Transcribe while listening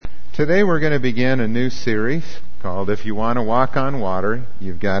Today we're going to begin a new series called If You Want to Walk on Water,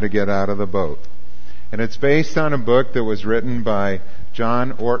 You've Got to Get Out of the Boat. And it's based on a book that was written by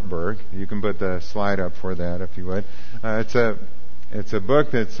John Ortberg. You can put the slide up for that if you would. It's a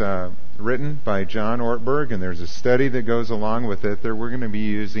book that's written by John Ortberg, and there's a study that goes along with it that we're going to be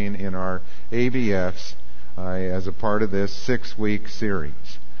using in our ABFs as a part of this 6-week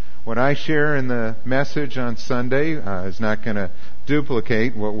series. What I share in the message on Sunday is not going to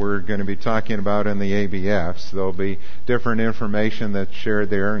duplicate what we're going to be talking about in the ABFs. There'll be different information that's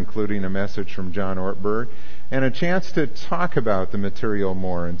shared there, including a message from John Ortberg, and a chance to talk about the material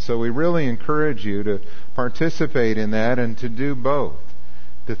more. And so we really encourage you to participate in that and to do both,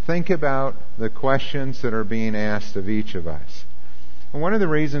 to think about the questions that are being asked of each of us. And one of the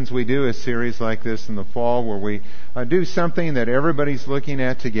reasons we do a series like this in the fall where we do something that everybody's looking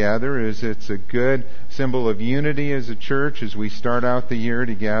at together is it's a good symbol of unity as a church as we start out the year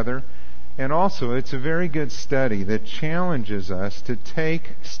together. And also it's a very good study that challenges us to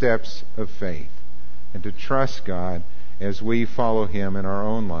take steps of faith and to trust God as we follow Him in our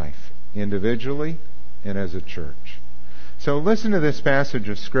own life, individually and as a church. So listen to this passage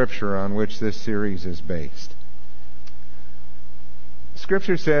of Scripture on which this series is based.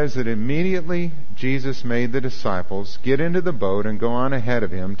 Scripture says that immediately Jesus made the disciples get into the boat and go on ahead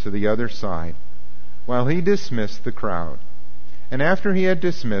of Him to the other side, while He dismissed the crowd. And after He had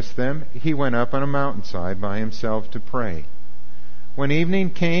dismissed them, He went up on a mountainside by Himself to pray. When evening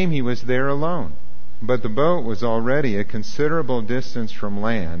came, He was there alone, but the boat was already a considerable distance from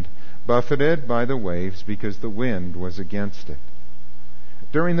land, buffeted by the waves because the wind was against it.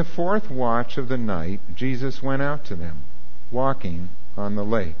 During the 4th watch of the night, Jesus went out to them, walking on the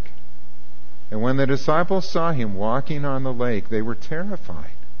lake. And when the disciples saw Him walking on the lake, they were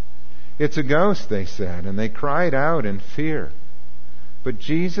terrified. "It's a ghost," they said, and they cried out in fear. But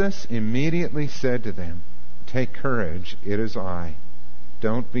Jesus immediately said to them, "Take courage, it is I.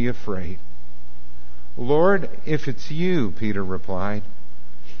 Don't be afraid." "Lord, if it's you," Peter replied,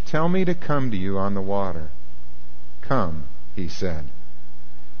 "tell me to come to you on the water." "Come," He said.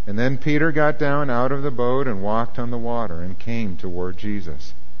 And then Peter got down out of the boat and walked on the water and came toward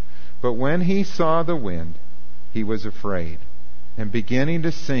Jesus. But when he saw the wind, he was afraid. And beginning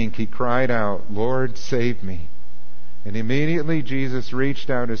to sink, he cried out, "Lord, save me." And immediately Jesus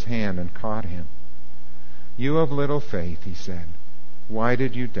reached out His hand and caught him. "You of little faith," He said, "why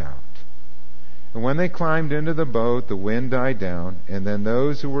did you doubt?" And when they climbed into the boat, the wind died down, and then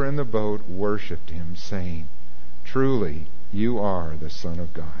those who were in the boat worshipped Him, saying, "Truly, You are the Son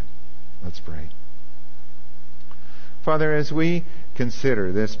of God." Let's pray. Father, as we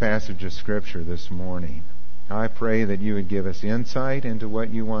consider this passage of Scripture this morning, I pray that You would give us insight into what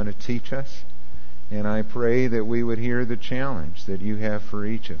You want to teach us, and I pray that we would hear the challenge that You have for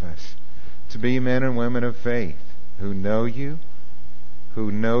each of us to be men and women of faith who know You,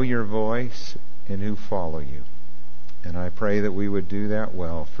 who know Your voice, and who follow You. And I pray that we would do that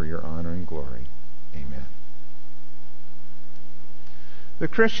well for Your honor and glory. Amen. The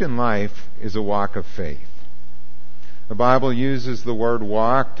Christian life is a walk of faith. The Bible uses the word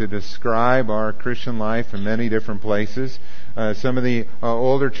walk to describe our Christian life in many different places. Some of the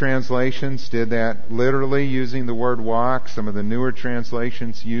older translations did that literally using the word walk. Some of the newer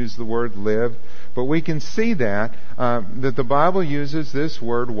translations use the word live. But we can see that the Bible uses this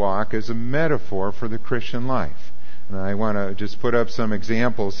word walk as a metaphor for the Christian life. And I want to just put up some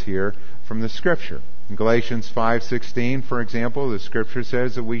examples here from the Scripture. In Galatians 5:16, for example, the Scripture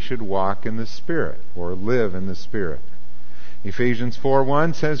says that we should walk in the Spirit, or live in the Spirit. Ephesians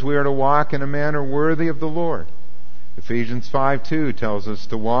 4:1 says we are to walk in a manner worthy of the Lord. Ephesians 5:2 tells us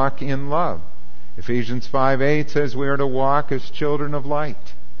to walk in love. Ephesians 5:8 says we are to walk as children of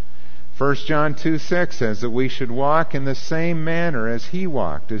light. 1 John 2:6 says that we should walk in the same manner as He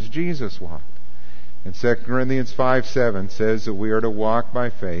walked, as Jesus walked. And 2 Corinthians 5:7 says that we are to walk by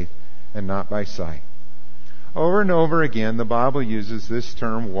faith and not by sight. Over and over again, the Bible uses this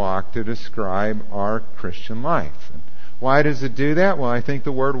term walk to describe our Christian life. Why does it do that? Well, I think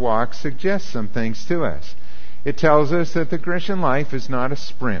the word walk suggests some things to us. It tells us that the Christian life is not a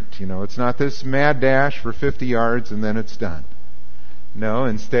sprint. It's not this mad dash for 50 yards and then it's done. No,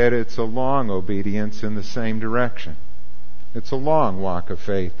 instead it's a long obedience in the same direction. It's a long walk of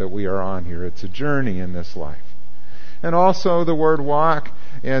faith that we are on here. It's a journey in this life. And also the word walk,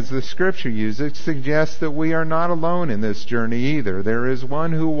 as the Scripture uses it, suggests that we are not alone in this journey either. There is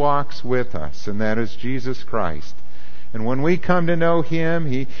one who walks with us, and that is Jesus Christ. And when we come to know Him,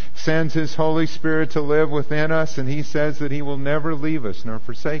 He sends His Holy Spirit to live within us, and He says that He will never leave us nor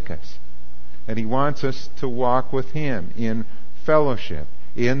forsake us. And He wants us to walk with Him in fellowship,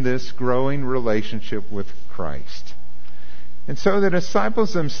 in this growing relationship with Christ. And so the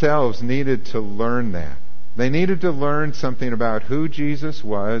disciples themselves needed to learn that. They needed to learn something about who Jesus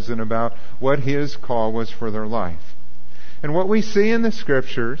was and about what His call was for their life. And what we see in the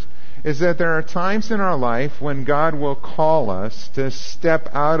Scriptures is that there are times in our life when God will call us to step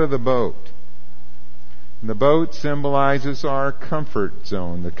out of the boat. And the boat symbolizes our comfort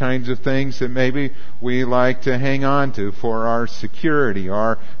zone, the kinds of things that maybe we like to hang on to for our security,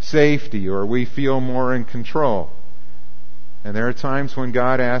 our safety, or we feel more in control. And there are times when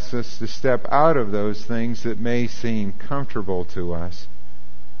God asks us to step out of those things that may seem comfortable to us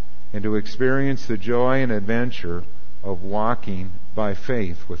and to experience the joy and adventure of walking by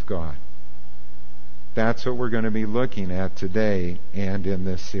faith with God. That's what we're going to be looking at today and in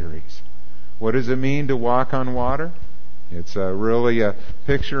this series. What does it mean to walk on water? It's really a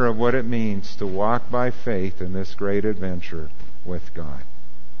picture of what it means to walk by faith in this great adventure with God.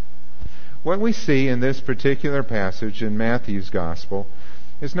 What we see in this particular passage in Matthew's Gospel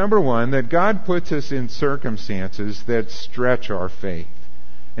is, number one, that God puts us in circumstances that stretch our faith.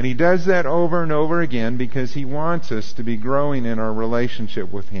 And He does that over and over again because He wants us to be growing in our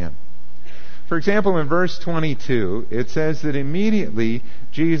relationship with Him. For example, in verse 22, it says that immediately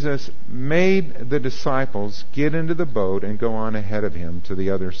Jesus made the disciples get into the boat and go on ahead of Him to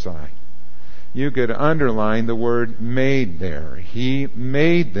the other side. You could underline the word made there. He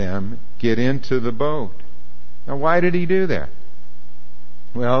made them get into the boat. Now, why did He do that?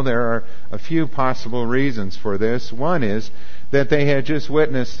 Well, there are a few possible reasons for this. One is that they had just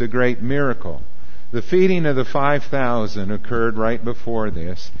witnessed a great miracle. The feeding of the 5,000 occurred right before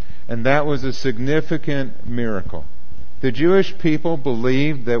this, and that was a significant miracle. The Jewish people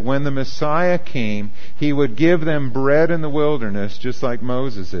believed that when the Messiah came, He would give them bread in the wilderness just like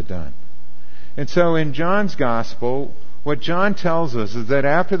Moses had done. And so in John's Gospel, what John tells us is that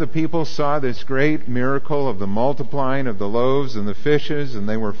after the people saw this great miracle of the multiplying of the loaves and the fishes and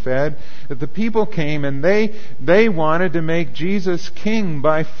they were fed, that the people came and they wanted to make Jesus king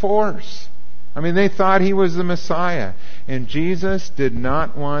by force. I mean, they thought He was the Messiah. And Jesus did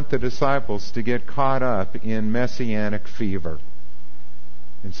not want the disciples to get caught up in messianic fever.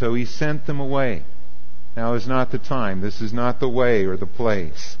 And so He sent them away. Now is not the time. This is not the way or the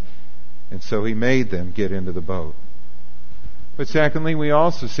place. And so He made them get into the boat. But secondly, we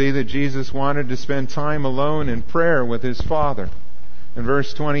also see that Jesus wanted to spend time alone in prayer with His Father. In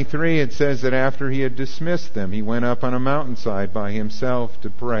verse 23, it says that after He had dismissed them, He went up on a mountainside by Himself to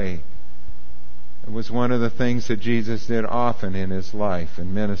pray. It was one of the things that Jesus did often in His life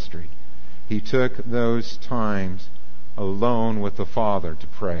and ministry. He took those times alone with the Father to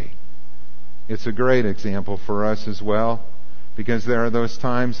pray. It's a great example for us as well, because there are those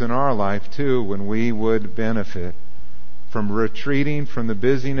times in our life too when we would benefit from retreating from the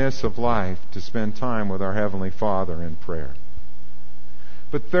busyness of life to spend time with our Heavenly Father in prayer.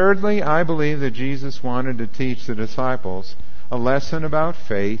 But thirdly, I believe that Jesus wanted to teach the disciples a lesson about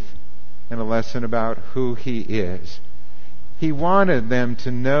faith and a lesson about who He is. He wanted them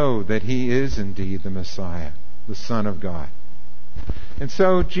to know that He is indeed the Messiah, the Son of God. And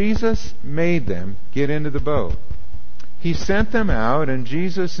so Jesus made them get into the boat. He sent them out, and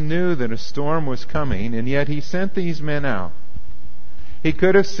Jesus knew that a storm was coming, and yet He sent these men out. He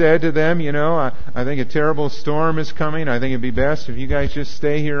could have said to them, I think a terrible storm is coming. I think it'd be best if you guys just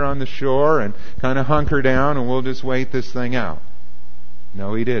stay here on the shore and kind of hunker down, and we'll just wait this thing out.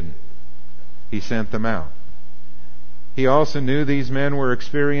 No, He didn't. He sent them out. He also knew these men were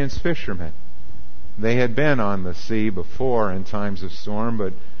experienced fishermen. They had been on the sea before in times of storm,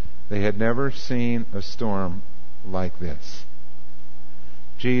 but they had never seen a storm like this.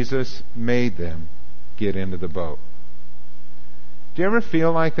 Jesus made them get into the boat. Do you ever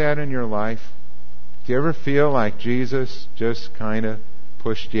feel like that in your life? Do you ever feel like Jesus just kind of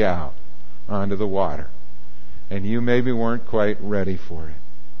pushed you out onto the water and you maybe weren't quite ready for it?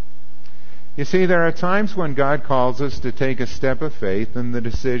 You see, there are times when God calls us to take a step of faith and the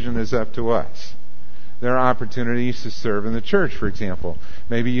decision is up to us. There are opportunities to serve in the church, for example.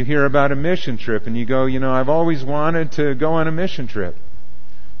 Maybe you hear about a mission trip and you go, I've always wanted to go on a mission trip.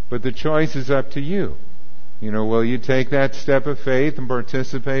 But the choice is up to you. Will you take that step of faith and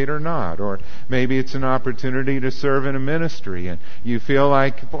participate or not? Or maybe it's an opportunity to serve in a ministry and you feel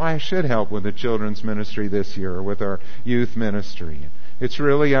like, I should help with the children's ministry this year or with our youth ministry. It's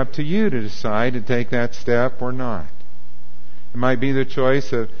really up to you to decide to take that step or not. It might be the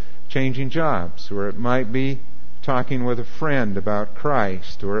choice of changing jobs, or it might be talking with a friend about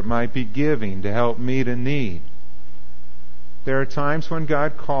Christ, or it might be giving to help meet a need. There are times when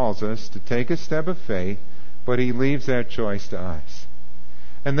God calls us to take a step of faith, but He leaves that choice to us.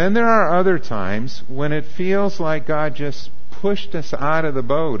 And then there are other times when it feels like God just pushed us out of the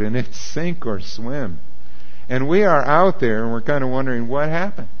boat and it's sink or swim. And we are out there and we're kind of wondering what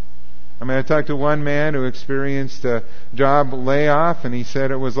happened. I mean, I talked to one man who experienced a job layoff, and he said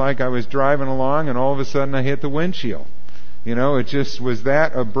it was like I was driving along and all of a sudden I hit the windshield. You know, it just was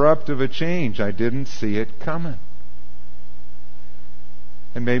that abrupt of a change. I didn't see it coming.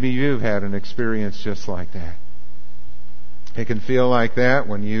 And maybe you've had an experience just like that. It can feel like that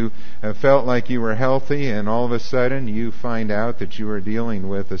when you have felt like you were healthy and all of a sudden you find out that you are dealing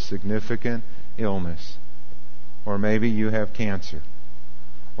with a significant illness. Or maybe you have cancer.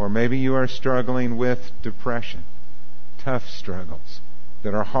 Or maybe you are struggling with depression. Tough struggles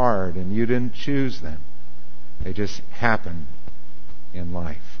that are hard and you didn't choose them. They just happened in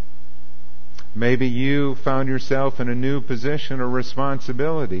life. Maybe you found yourself in a new position or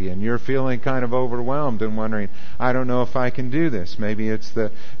responsibility and you're feeling kind of overwhelmed and wondering, I don't know if I can do this. Maybe it's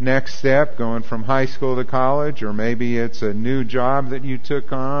the next step, going from high school to college, or maybe it's a new job that you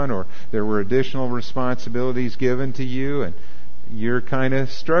took on, or there were additional responsibilities given to you and you're kind of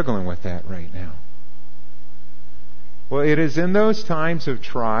struggling with that right now. Well, it is in those times of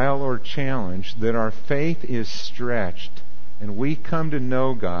trial or challenge that our faith is stretched and we come to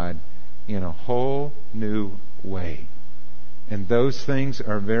know God in a whole new way. And those things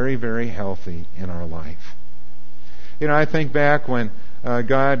are very, very healthy in our life. You know, I think back when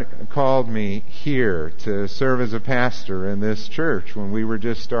God called me here to serve as a pastor in this church when we were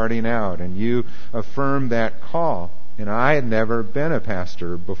just starting out, and you affirmed that call. You know, I had never been a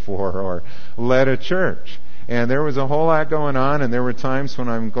pastor before or led a church. And there was a whole lot going on, and there were times when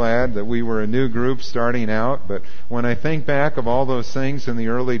I'm glad that we were a new group starting out. But when I think back of all those things in the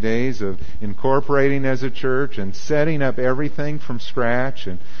early days of incorporating as a church and setting up everything from scratch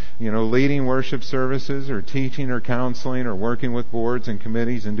and, you know, leading worship services or teaching or counseling or working with boards and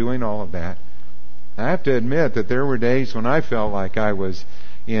committees and doing all of that, I have to admit that there were days when I felt like I was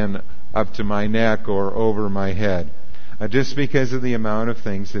in up to my neck or over my head, just because of the amount of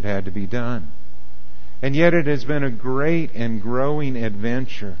things that had to be done. And yet it has been a great and growing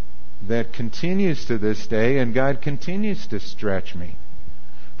adventure that continues to this day, and God continues to stretch me.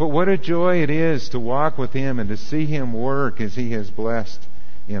 But what a joy it is to walk with Him and to see Him work as He has blessed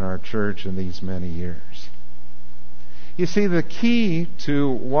in our church in these many years. You see, the key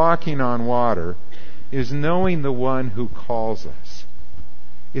to walking on water is knowing the one who calls us.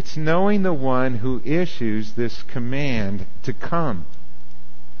 It's knowing the one who issues this command to come.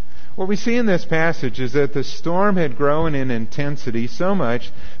 What we see in this passage is that the storm had grown in intensity so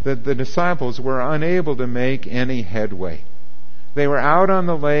much that the disciples were unable to make any headway. They were out on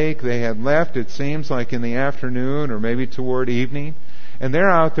the lake. They had left, it seems like in the afternoon or maybe toward evening. And they're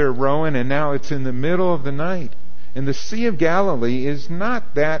out there rowing, and now it's in the middle of the night. And the Sea of Galilee is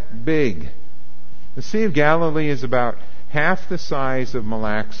not that big. The Sea of Galilee is about half the size of Mille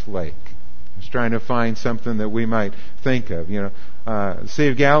Lacs Lake. I was trying to find something that we might think of. You know, the Sea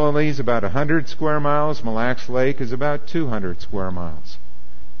of Galilee is about 100 square miles. Mille Lacs Lake is about 200 square miles.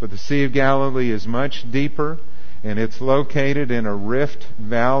 But the Sea of Galilee is much deeper, and it's located in a rift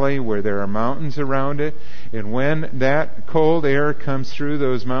valley where there are mountains around it. And when that cold air comes through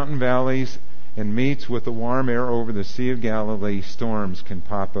those mountain valleys and meets with the warm air over the Sea of Galilee, storms can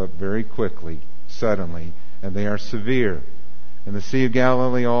pop up very quickly, suddenly, and they are severe. And the Sea of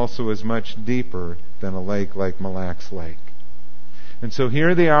Galilee also is much deeper than a lake like Mille Lacs Lake. And so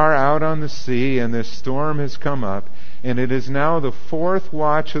here they are out on the sea, and this storm has come up, and it is now the fourth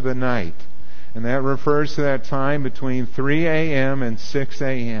watch of the night. And that refers to that time between 3 a.m. and 6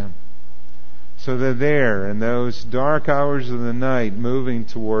 a.m. So they're there in those dark hours of the night moving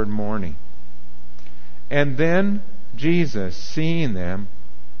toward morning. And then Jesus, seeing them,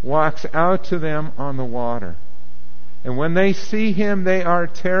 walks out to them on the water. And when they see Him, they are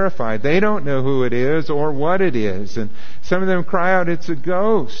terrified. They don't know who it is or what it is. And some of them cry out, "It's a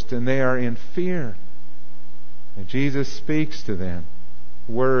ghost," and they are in fear. And Jesus speaks to them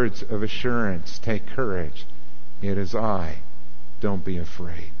words of assurance. Take courage. It is I. Don't be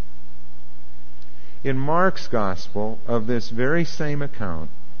afraid. In Mark's Gospel of this very same account,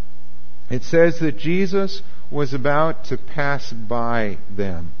 it says that Jesus was about to pass by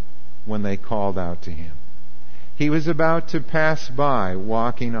them when they called out to Him. He was about to pass by,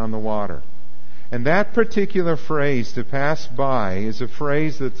 walking on the water. And that particular phrase, to pass by, is a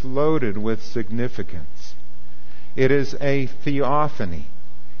phrase that's loaded with significance. It is a theophany.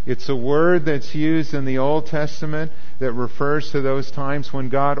 It's a word that's used in the Old Testament that refers to those times when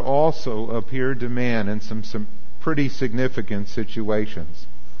God also appeared to man in some pretty significant situations.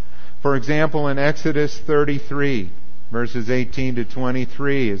 For example, in Exodus 33, Verses 18 to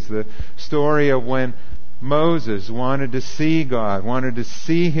 23 is the story of when Moses wanted to see God, wanted to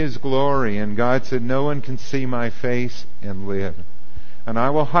see His glory, and God said, "No one can see my face and live. And I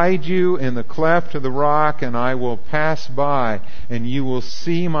will hide you in the cleft of the rock, and I will pass by, and you will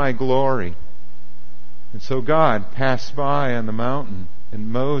see my glory." And so God passed by on the mountain,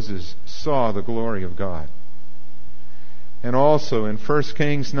 and Moses saw the glory of God. And also in 1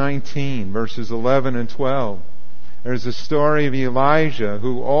 Kings 19, verses 11 and 12, there's a story of Elijah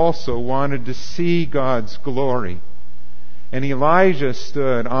who also wanted to see God's glory. And Elijah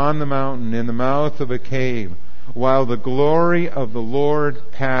stood on the mountain in the mouth of a cave while the glory of the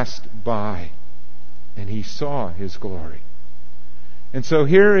Lord passed by. And he saw His glory. And so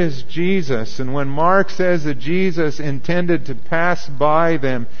here is Jesus, and when Mark says that Jesus intended to pass by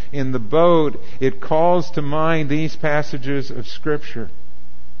them in the boat, it calls to mind these passages of Scripture.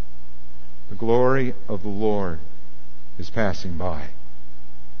 The glory of the Lord is passing by.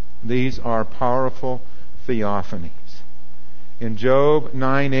 These are powerful theophanies. In Job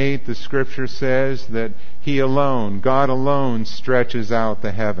 9:8, the Scripture says that He alone, God alone, stretches out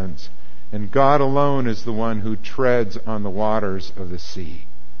the heavens. And God alone is the one who treads on the waters of the sea.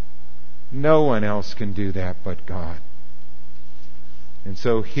 No one else can do that but God. And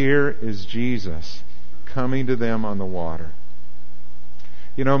so here is Jesus coming to them on the water.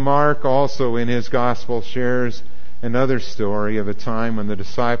 You know, Mark also in his gospel shares another story of a time when the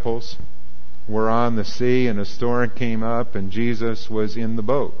disciples were on the sea and a storm came up and Jesus was in the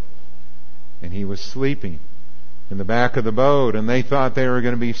boat. And He was sleeping in the back of the boat, and they thought they were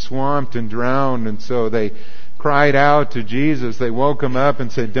going to be swamped and drowned, and so they cried out to Jesus. They woke Him up and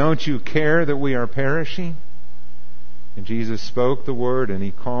said, "Don't you care that we are perishing?" And Jesus spoke the word, and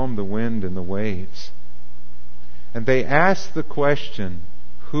He calmed the wind and the waves. And they asked the question,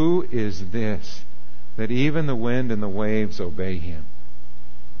 "Who is this, that even the wind and the waves obey Him?"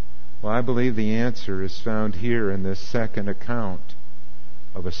 Well, I believe the answer is found here in this second account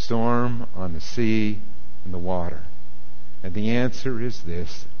of a storm on the sea and the water. And the answer is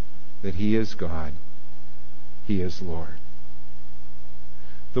this, that He is God. He is Lord.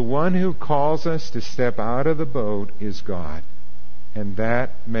 The one who calls us to step out of the boat is God. And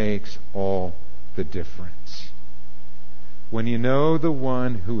that makes all the difference. When you know the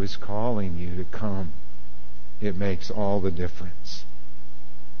one who is calling you to come, it makes all the difference.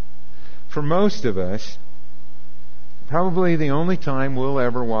 For most of us, probably the only time we'll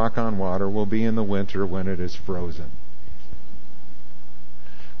ever walk on water will be in the winter when it is frozen.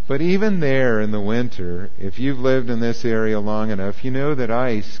 But even there in the winter, if you've lived in this area long enough, you know that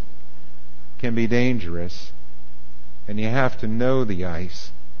ice can be dangerous. And you have to know the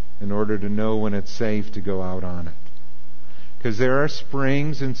ice in order to know when it's safe to go out on it. Because there are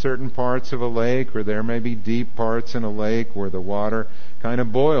springs in certain parts of a lake, or there may be deep parts in a lake where the water kind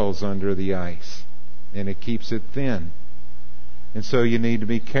of boils under the ice. And it keeps it thin. And so you need to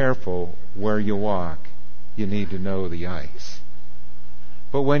be careful where you walk. You need to know the ice.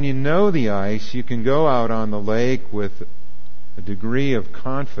 But when you know the ice, you can go out on the lake with a degree of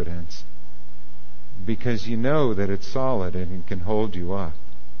confidence because you know that it's solid and it can hold you up.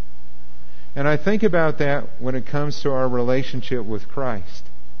 And I think about that when it comes to our relationship with Christ.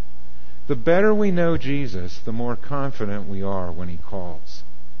 The better we know Jesus, the more confident we are when He calls.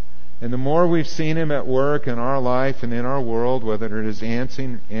 And the more we've seen Him at work in our life and in our world, whether it is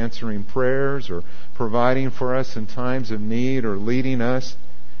answering prayers or providing for us in times of need or leading us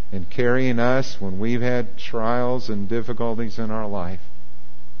and carrying us when we've had trials and difficulties in our life,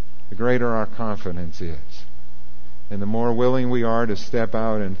 the greater our confidence is. And the more willing we are to step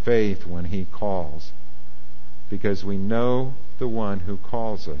out in faith when He calls, because we know the one who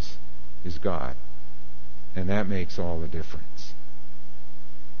calls us is God. And that makes all the difference.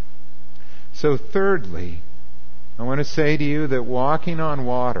 So thirdly, I want to say to you that walking on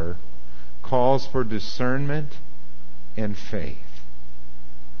water calls for discernment and faith.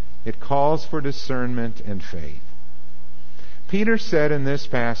 It calls for discernment and faith. Peter said in this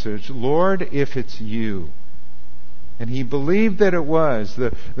passage, "Lord, if it's You." And he believed that it was.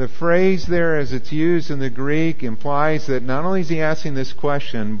 The phrase there as it's used in the Greek implies that not only is he asking this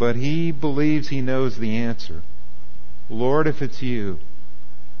question, but he believes he knows the answer. "Lord, if it's You,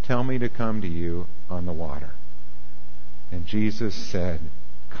 tell me to come to You on the water." And Jesus said,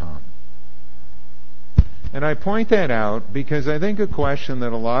 "Come." And I point that out because I think a question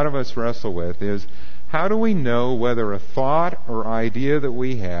that a lot of us wrestle with is, how do we know whether a thought or idea that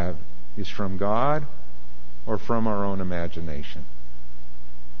we have is from God or from our own imagination?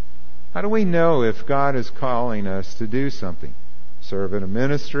 How do we know if God is calling us to do something? Serve in a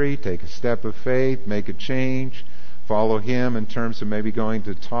ministry, take a step of faith, make a change, follow Him in terms of maybe going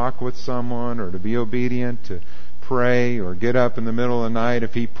to talk with someone or to be obedient, to pray or get up in the middle of the night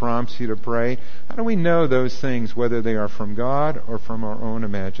if He prompts you to pray? How do we know those things, whether they are from God or from our own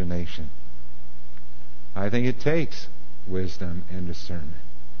imagination? I think it takes wisdom and discernment.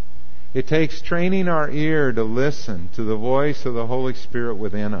 It takes training our ear to listen to the voice of the Holy Spirit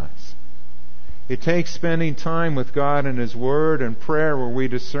within us. It takes spending time with God and His Word and prayer where we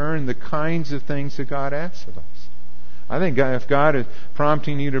discern the kinds of things that God asks of us. I think if God is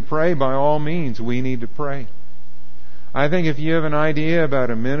prompting you to pray, by all means, we need to pray. I think if you have an idea about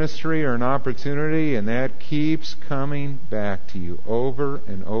a ministry or an opportunity and that keeps coming back to you over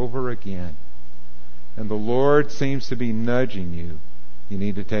and over again, and the Lord seems to be nudging you, you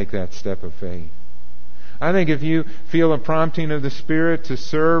need to take that step of faith. I think if you feel a prompting of the Spirit to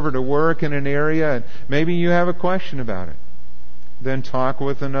serve or to work in an area, and maybe you have a question about it, then talk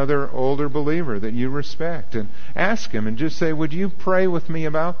with another older believer that you respect and ask him and just say, would you pray with me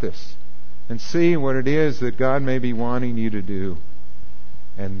about this? And see what it is that God may be wanting you to do.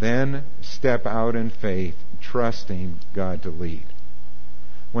 And then step out in faith, trusting God to lead.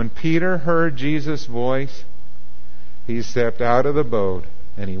 When Peter heard Jesus' voice, he stepped out of the boat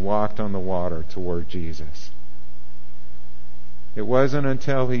and he walked on the water toward Jesus. It wasn't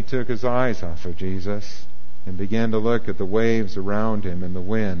until he took his eyes off of Jesus and began to look at the waves around him and the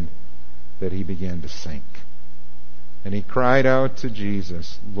wind that he began to sink. And he cried out to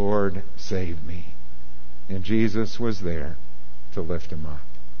Jesus, Lord, save me. And Jesus was there to lift him up.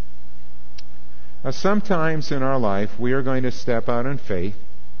 Now, sometimes in our life, we are going to step out in faith,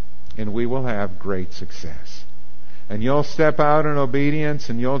 and we will have great success. And you'll step out in obedience,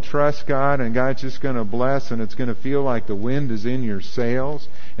 and you'll trust God, and God's just going to bless, and it's going to feel like the wind is in your sails,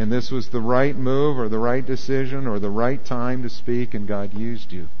 and this was the right move, or the right decision, or the right time to speak, and God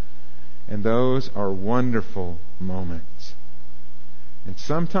used you. And those are wonderful moments. And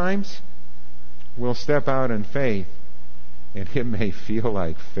sometimes we'll step out in faith, and it may feel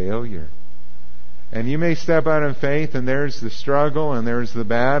like failure. And you may step out in faith, and there's the struggle, and there's the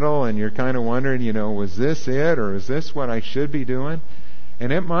battle, and you're kind of wondering, was this it, or is this what I should be doing?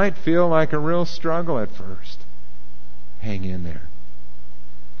 And it might feel like a real struggle at first. Hang in there.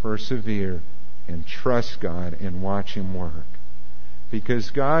 Persevere, and trust God, and watch Him work.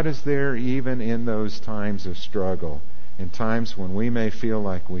 Because God is there even in those times of struggle, in times when we may feel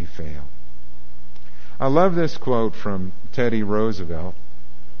like we fail. I love this quote from Teddy Roosevelt.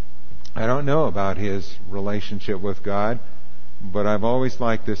 I don't know about his relationship with God, but I've always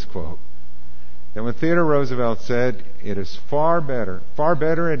liked this quote. That when Theodore Roosevelt said, it is far better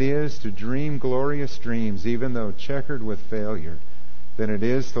it is to dream glorious dreams, even though checkered with failure, than it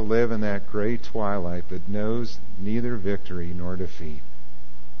is to live in that gray twilight that knows neither victory nor defeat.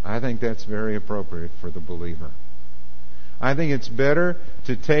 I think that's very appropriate for the believer. I think it's better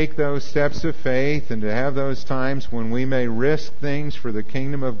to take those steps of faith and to have those times when we may risk things for the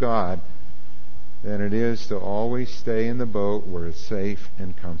kingdom of God than it is to always stay in the boat where it's safe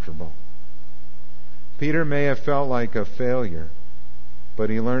and comfortable. Peter may have felt like a failure,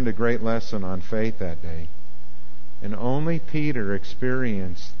 but he learned a great lesson on faith that day. And only Peter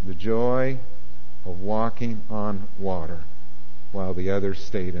experienced the joy of walking on water while the others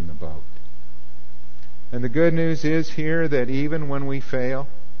stayed in the boat. And the good news is here that even when we fail,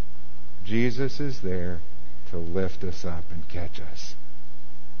 Jesus is there to lift us up and catch us.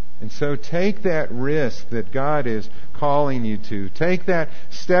 And so take that risk that God is calling you to. Take that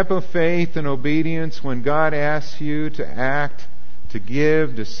step of faith and obedience when God asks you to act, to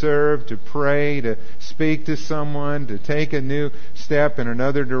give, to serve, to pray, to speak to someone, to take a new step in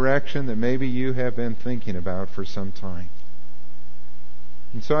another direction that maybe you have been thinking about for some time.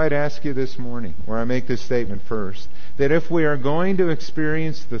 And so I'd ask you this morning, where I make this statement first, that if we are going to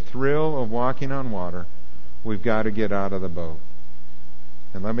experience the thrill of walking on water, we've got to get out of the boat.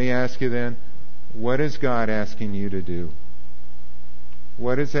 And let me ask you then, what is God asking you to do?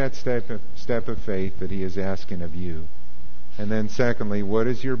 What is that step of faith that He is asking of you? And then secondly, what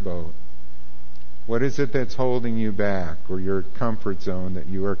is your boat? What is it that's holding you back, or your comfort zone that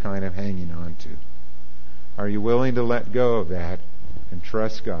you are kind of hanging on to? Are you willing to let go of that and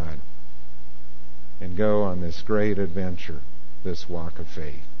trust God and go on this great adventure, this walk of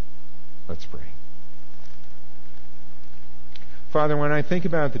faith? Let's pray. Father, when I think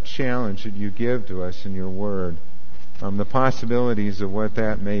about the challenge that you give to us in your Word, the possibilities of what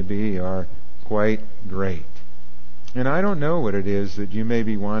that may be are quite great. And I don't know what it is that you may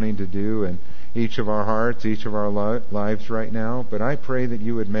be wanting to do in each of our hearts, each of our lives right now, but I pray that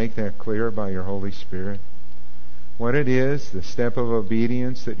you would make that clear by your Holy Spirit. What it is, the step of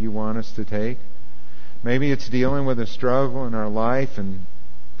obedience that you want us to take. Maybe it's dealing with a struggle in our life and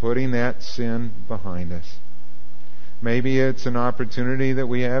putting that sin behind us. Maybe it's an opportunity that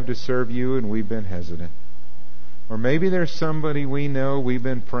we have to serve you and we've been hesitant. Or maybe there's somebody we know we've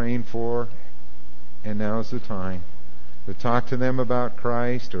been praying for, and now's the time to talk to them about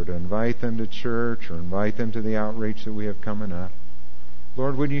Christ, or to invite them to church, or invite them to the outreach that we have coming up.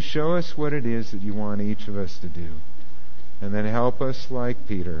 Lord, would you show us what it is that you want each of us to do? And then help us, like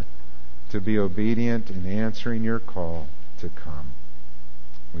Peter, to be obedient in answering your call to come.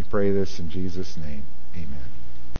 We pray this in Jesus' name. Amen.